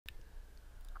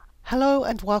Hello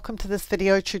and welcome to this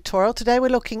video tutorial. Today we're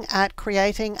looking at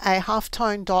creating a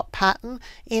halftone dot pattern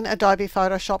in Adobe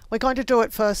Photoshop. We're going to do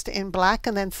it first in black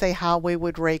and then see how we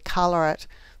would recolor it.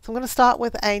 So I'm going to start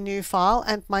with a new file,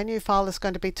 and my new file is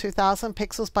going to be 2000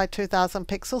 pixels by 2000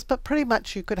 pixels, but pretty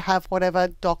much you could have whatever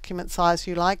document size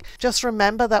you like. Just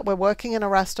remember that we're working in a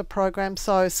raster program,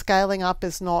 so scaling up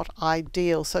is not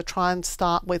ideal. So try and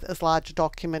start with as large a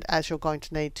document as you're going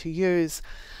to need to use.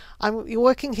 You're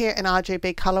working here in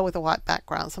RGB color with a white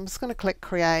background, so I'm just going to click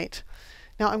Create.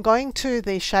 Now I'm going to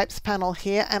the Shapes panel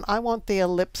here and I want the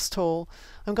ellipse tool.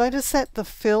 I'm going to set the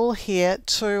fill here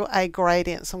to a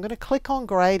gradient. So I'm going to click on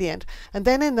Gradient, and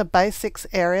then in the Basics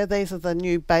area, these are the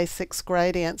new Basics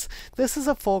gradients. This is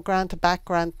a foreground to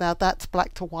background. Now that's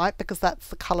black to white because that's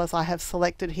the colors I have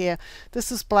selected here.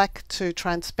 This is black to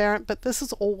transparent, but this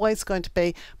is always going to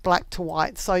be black to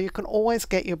white. So you can always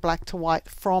get your black to white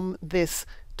from this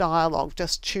dialog.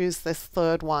 Just choose this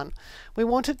third one. We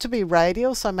want it to be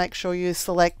radial, so make sure you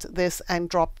select this and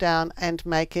drop down and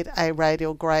make it a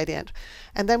radial gradient.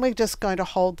 And then we're just going to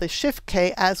hold the Shift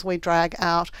key as we drag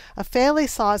out a fairly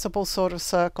sizable sort of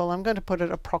circle. I'm going to put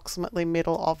it approximately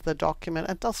middle of the document.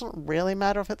 It doesn't really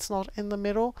matter if it's not in the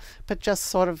middle, but just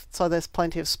sort of so there's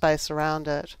plenty of space around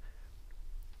it.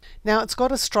 Now it's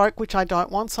got a stroke which I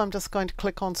don't want, so I'm just going to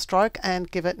click on Stroke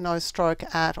and give it no stroke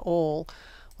at all.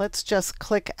 Let's just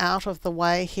click out of the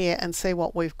way here and see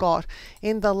what we've got.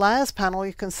 In the Layers panel,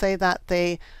 you can see that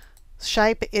the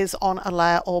shape is on a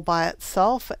layer all by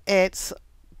itself. It's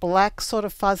black, sort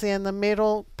of fuzzy in the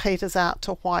middle, peters out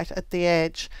to white at the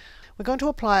edge. We're going to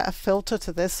apply a filter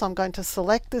to this, so I'm going to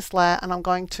select this layer and I'm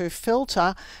going to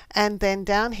filter, and then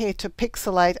down here to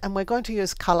pixelate, and we're going to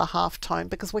use color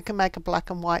halftone because we can make a black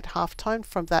and white halftone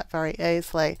from that very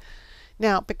easily.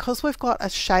 Now, because we've got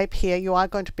a shape here, you are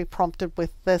going to be prompted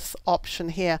with this option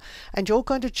here, and you're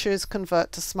going to choose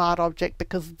Convert to Smart Object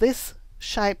because this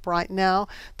shape right now,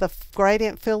 the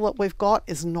gradient fill that we've got,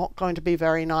 is not going to be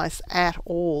very nice at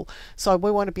all. So we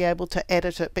want to be able to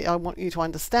edit it, but I want you to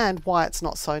understand why it's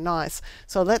not so nice.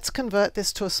 So let's convert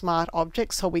this to a smart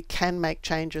object so we can make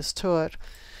changes to it.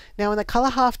 Now in the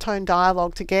color halftone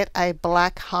dialog, to get a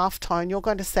black halftone, you're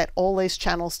going to set all these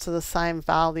channels to the same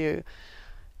value.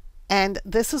 And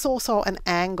this is also an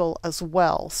angle as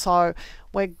well. So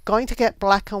we're going to get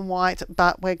black and white,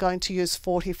 but we're going to use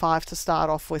 45 to start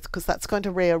off with because that's going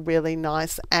to be a really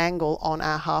nice angle on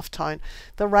our halftone.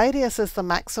 The radius is the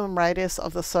maximum radius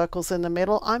of the circles in the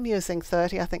middle. I'm using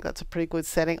 30. I think that's a pretty good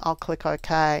setting. I'll click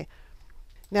OK.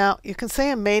 Now you can see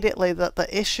immediately that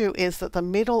the issue is that the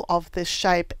middle of this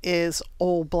shape is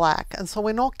all black, and so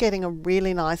we're not getting a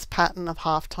really nice pattern of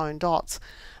halftone dots.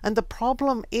 And the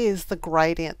problem is the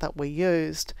gradient that we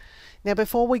used. Now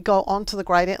before we go on to the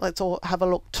gradient, let's all have a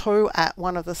look too at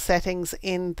one of the settings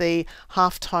in the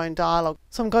halftone dialog.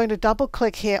 So I'm going to double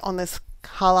click here on this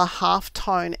color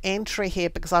halftone entry here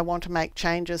because I want to make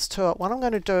changes to it. What I'm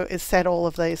going to do is set all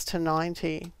of these to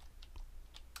 90.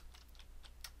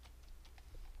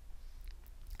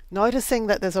 Noticing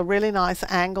that there's a really nice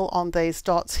angle on these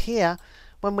dots here.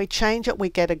 When we change it, we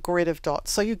get a grid of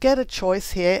dots. So you get a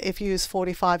choice here. If you use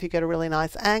 45, you get a really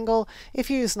nice angle. If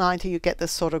you use 90, you get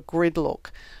this sort of grid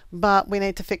look. But we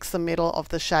need to fix the middle of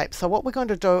the shape. So what we're going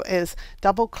to do is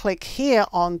double click here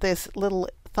on this little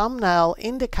thumbnail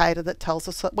indicator that tells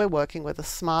us that we're working with a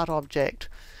smart object.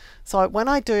 So when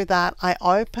I do that, I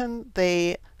open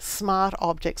the smart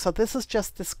object. So this is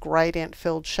just this gradient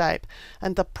filled shape,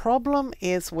 and the problem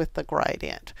is with the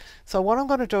gradient. So what I'm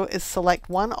going to do is select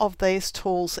one of these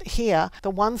tools here, the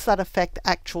ones that affect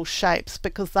actual shapes,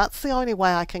 because that's the only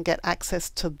way I can get access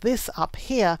to this up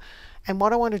here. And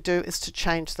what I want to do is to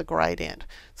change the gradient.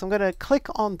 So I'm going to click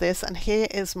on this, and here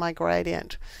is my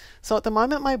gradient. So at the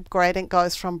moment my gradient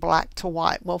goes from black to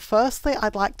white. Well, firstly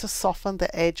I'd like to soften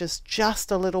the edges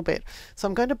just a little bit. So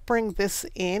I'm going to bring this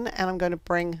in, and I'm going to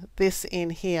bring this in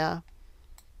here.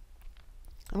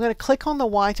 I'm going to click on the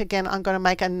white again. I'm going to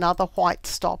make another white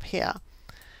stop here.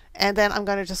 And then I'm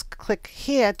going to just click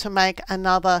here to make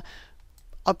another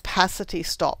opacity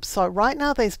stop. So right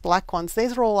now these black ones,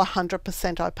 these are all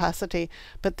 100% opacity,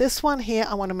 but this one here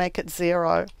I want to make it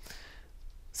 0.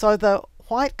 So the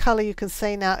white color you can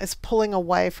see now is pulling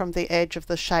away from the edge of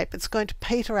the shape. It's going to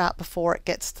peter out before it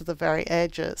gets to the very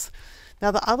edges.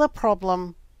 Now the other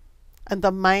problem, and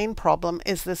the main problem,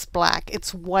 is this black.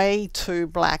 It's way too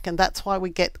black, and that's why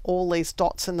we get all these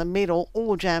dots in the middle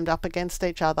all jammed up against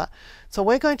each other. So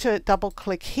we're going to double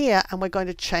click here and we're going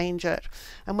to change it,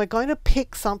 and we're going to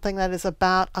pick something that is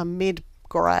about a mid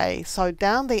gray. So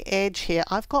down the edge here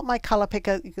I've got my color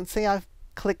picker. You can see I've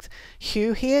clicked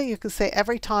hue here. You can see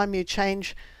every time you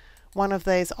change one of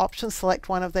these options, select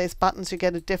one of these buttons, you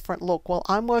get a different look. Well,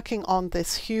 I'm working on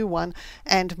this hue one,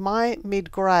 and my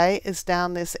mid-grey is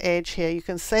down this edge here. You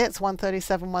can see it's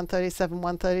 137, 137,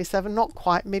 137, not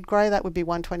quite mid-grey, that would be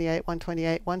 128,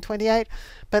 128, 128,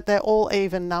 but they're all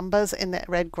even numbers in that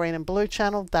red, green and blue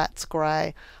channel. That's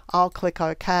grey. I'll click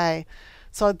OK.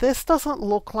 So this doesn't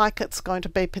look like it's going to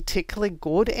be particularly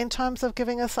good in terms of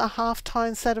giving us a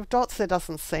half-tone set of dots. There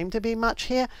doesn't seem to be much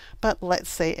here, but let's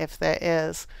see if there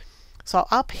is. So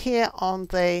up here on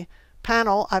the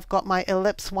panel, I've got my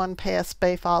ellipse 1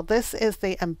 PSB file. This is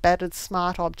the embedded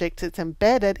smart object. It's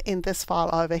embedded in this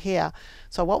file over here.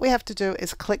 So what we have to do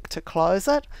is click to close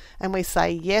it, and we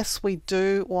say yes, we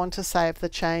do want to save the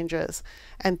changes,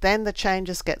 and then the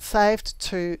changes get saved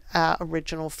to our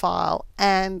original file,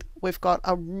 and we've got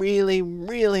a really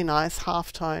nice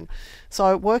halftone.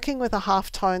 So working with a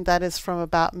halftone that is from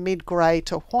about mid-grey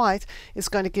to white is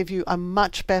going to give you a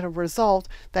much better result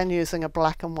than using a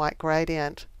black and white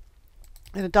gradient.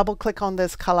 I'm going to double click on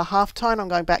this color halftone. I'm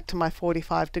going back to my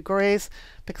 45 degrees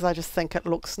because I just think it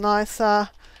looks nicer.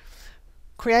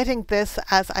 Creating this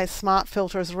as a smart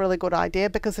filter is a really good idea,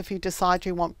 because if you decide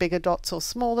you want bigger dots or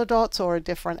smaller dots or a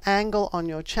different angle on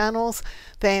your channels,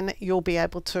 then you'll be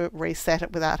able to reset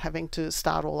it without having to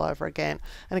start all over again.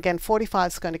 And again,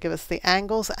 45 is going to give us the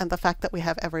angles, and the fact that we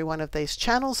have every one of these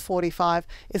channels 45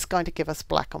 is going to give us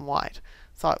black and white.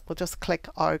 So we'll just click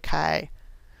OK.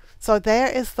 So there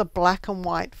is the black and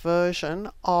white version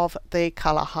of the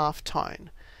color halftone.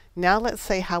 Now let's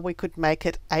see how we could make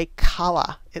it a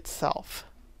color itself.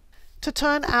 To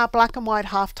turn our black and white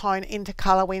halftone into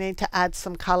color, we need to add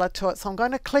some color to it. So I'm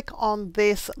going to click on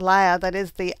this layer that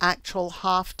is the actual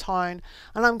halftone,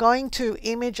 and I'm going to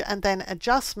image and then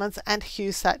adjustments and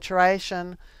hue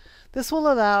saturation. This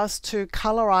will allow us to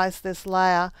colorize this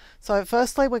layer. So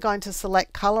firstly, we're going to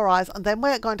select colorize, and then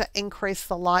we're going to increase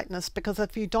the lightness, because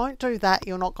if you don't do that,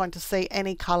 you're not going to see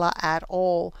any color at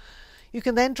all. You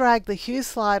can then drag the hue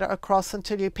slider across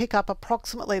until you pick up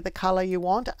approximately the color you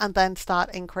want, and then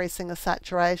start increasing the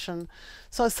saturation.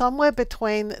 So somewhere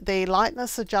between the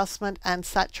lightness adjustment and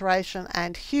saturation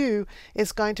and hue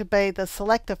is going to be the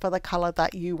selector for the color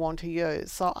that you want to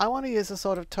use. So I want to use a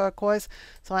sort of turquoise,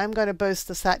 so I'm going to boost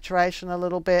the saturation a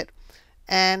little bit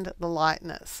and the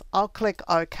lightness. I'll click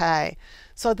OK.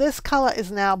 So this color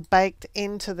is now baked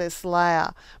into this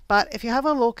layer, but if you have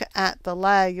a look at the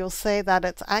layer, you'll see that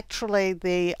it's actually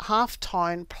the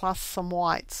halftone plus some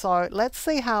white. So let's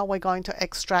see how we're going to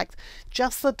extract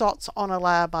just the dots on a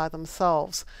layer by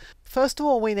themselves. First of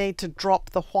all, we need to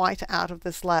drop the white out of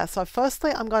this layer. So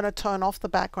firstly, I'm going to turn off the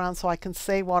background so I can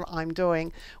see what I'm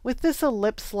doing. With this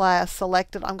ellipse layer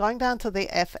selected, I'm going down to the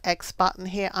FX button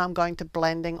here. I'm going to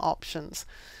blending options.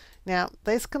 Now,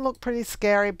 these can look pretty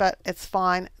scary, but it's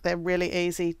fine. They're really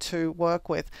easy to work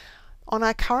with. On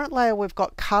our current layer, we've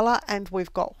got color and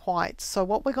we've got white. So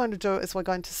what we're going to do is we're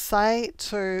going to say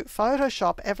to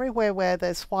Photoshop, everywhere where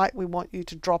there's white, we want you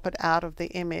to drop it out of the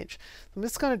image. I'm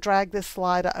just going to drag this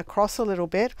slider across a little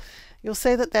bit. You'll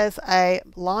see that there's a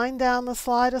line down the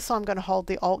slider, so I'm going to hold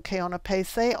the Alt key on a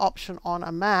PC, Option on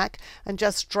a Mac, and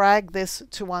just drag this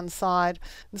to one side.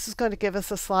 This is going to give us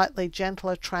a slightly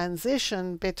gentler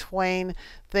transition between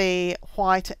the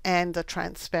white and the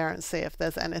transparency if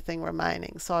there's anything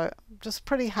remaining. So I'm just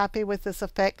pretty happy with this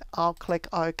effect. I'll click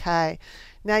OK.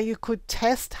 Now you could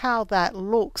test how that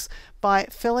looks by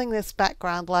filling this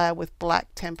background layer with black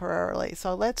temporarily.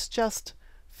 So let's just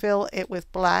fill it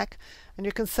with black. And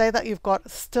you can see that you've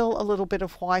got still a little bit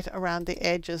of white around the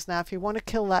edges. Now if you want to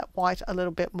kill that white a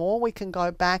little bit more, we can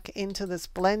go back into this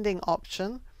blending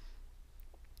option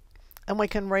and we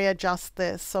can readjust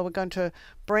this. So we're going to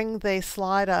bring the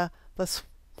slider, this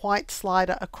white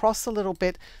slider, across a little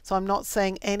bit so I'm not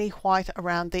seeing any white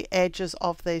around the edges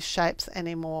of these shapes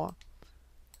anymore.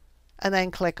 And then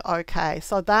click OK.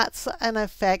 So that's an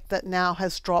effect that now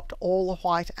has dropped all the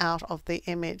white out of the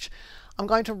image. I'm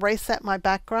going to reset my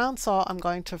background, so I'm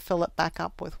going to fill it back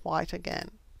up with white again.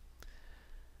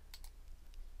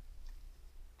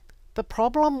 The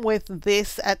problem with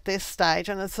this at this stage,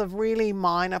 and it's a really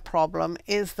minor problem,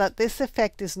 is that this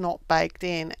effect is not baked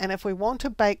in. And if we want to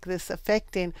bake this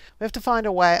effect in, we have to find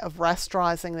a way of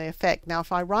rasterizing the effect. Now,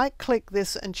 if I right click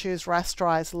this and choose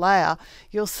rasterize layer,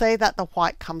 you'll see that the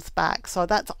white comes back. So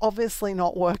that's obviously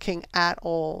not working at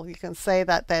all. You can see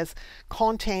that there's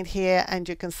content here, and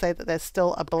you can see that there's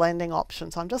still a blending option.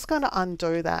 So I'm just going to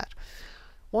undo that.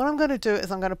 What I'm going to do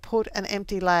is I'm going to put an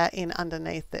empty layer in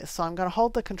underneath this. So I'm going to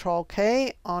hold the control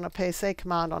key on a PC,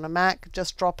 command on a Mac,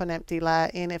 just drop an empty layer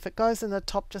in. If it goes in the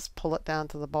top, just pull it down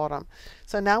to the bottom.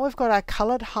 So now we've got our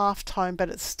colored halftone, but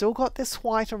it's still got this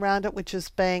white around it, which is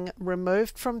being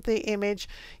removed from the image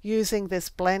using this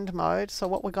blend mode. So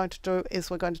what we're going to do is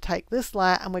we're going to take this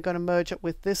layer and we're going to merge it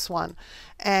with this one.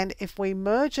 And if we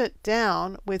merge it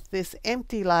down with this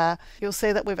empty layer, you'll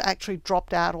see that we've actually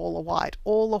dropped out all the white.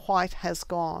 All the white has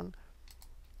gone.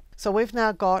 So we've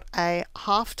now got a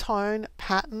halftone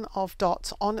pattern of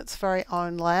dots on its very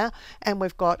own layer, and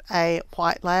we've got a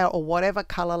white layer or whatever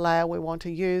color layer we want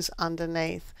to use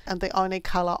underneath. And the only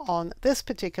color on this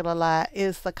particular layer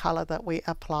is the color that we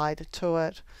applied to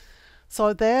it.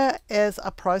 So there is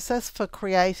a process for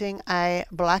creating a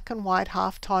black and white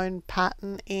halftone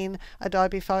pattern in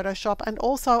Adobe Photoshop and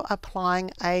also applying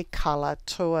a color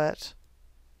to it.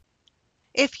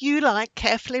 If you like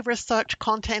carefully researched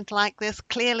content like this,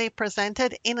 clearly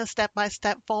presented in a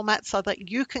step-by-step format so that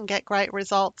you can get great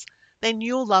results, then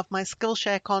you'll love my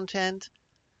Skillshare content.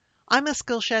 I'm a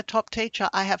Skillshare top teacher.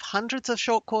 I have hundreds of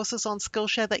short courses on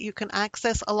Skillshare that you can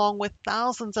access along with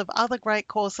thousands of other great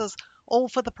courses, all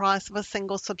for the price of a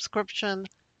single subscription.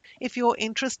 If you're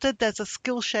interested, there's a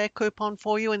Skillshare coupon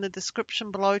for you in the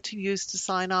description below to use to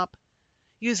sign up.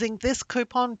 Using this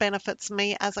coupon benefits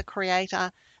me as a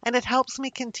creator, and it helps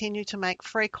me continue to make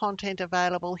free content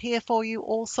available here for you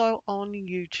also on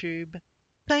YouTube.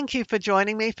 Thank you for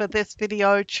joining me for this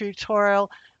video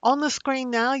tutorial. On the screen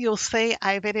now, you'll see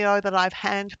a video that I've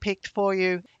hand-picked for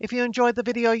you. If you enjoyed the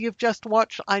video you've just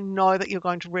watched, I know that you're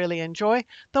going to really enjoy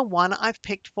the one I've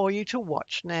picked for you to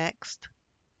watch next.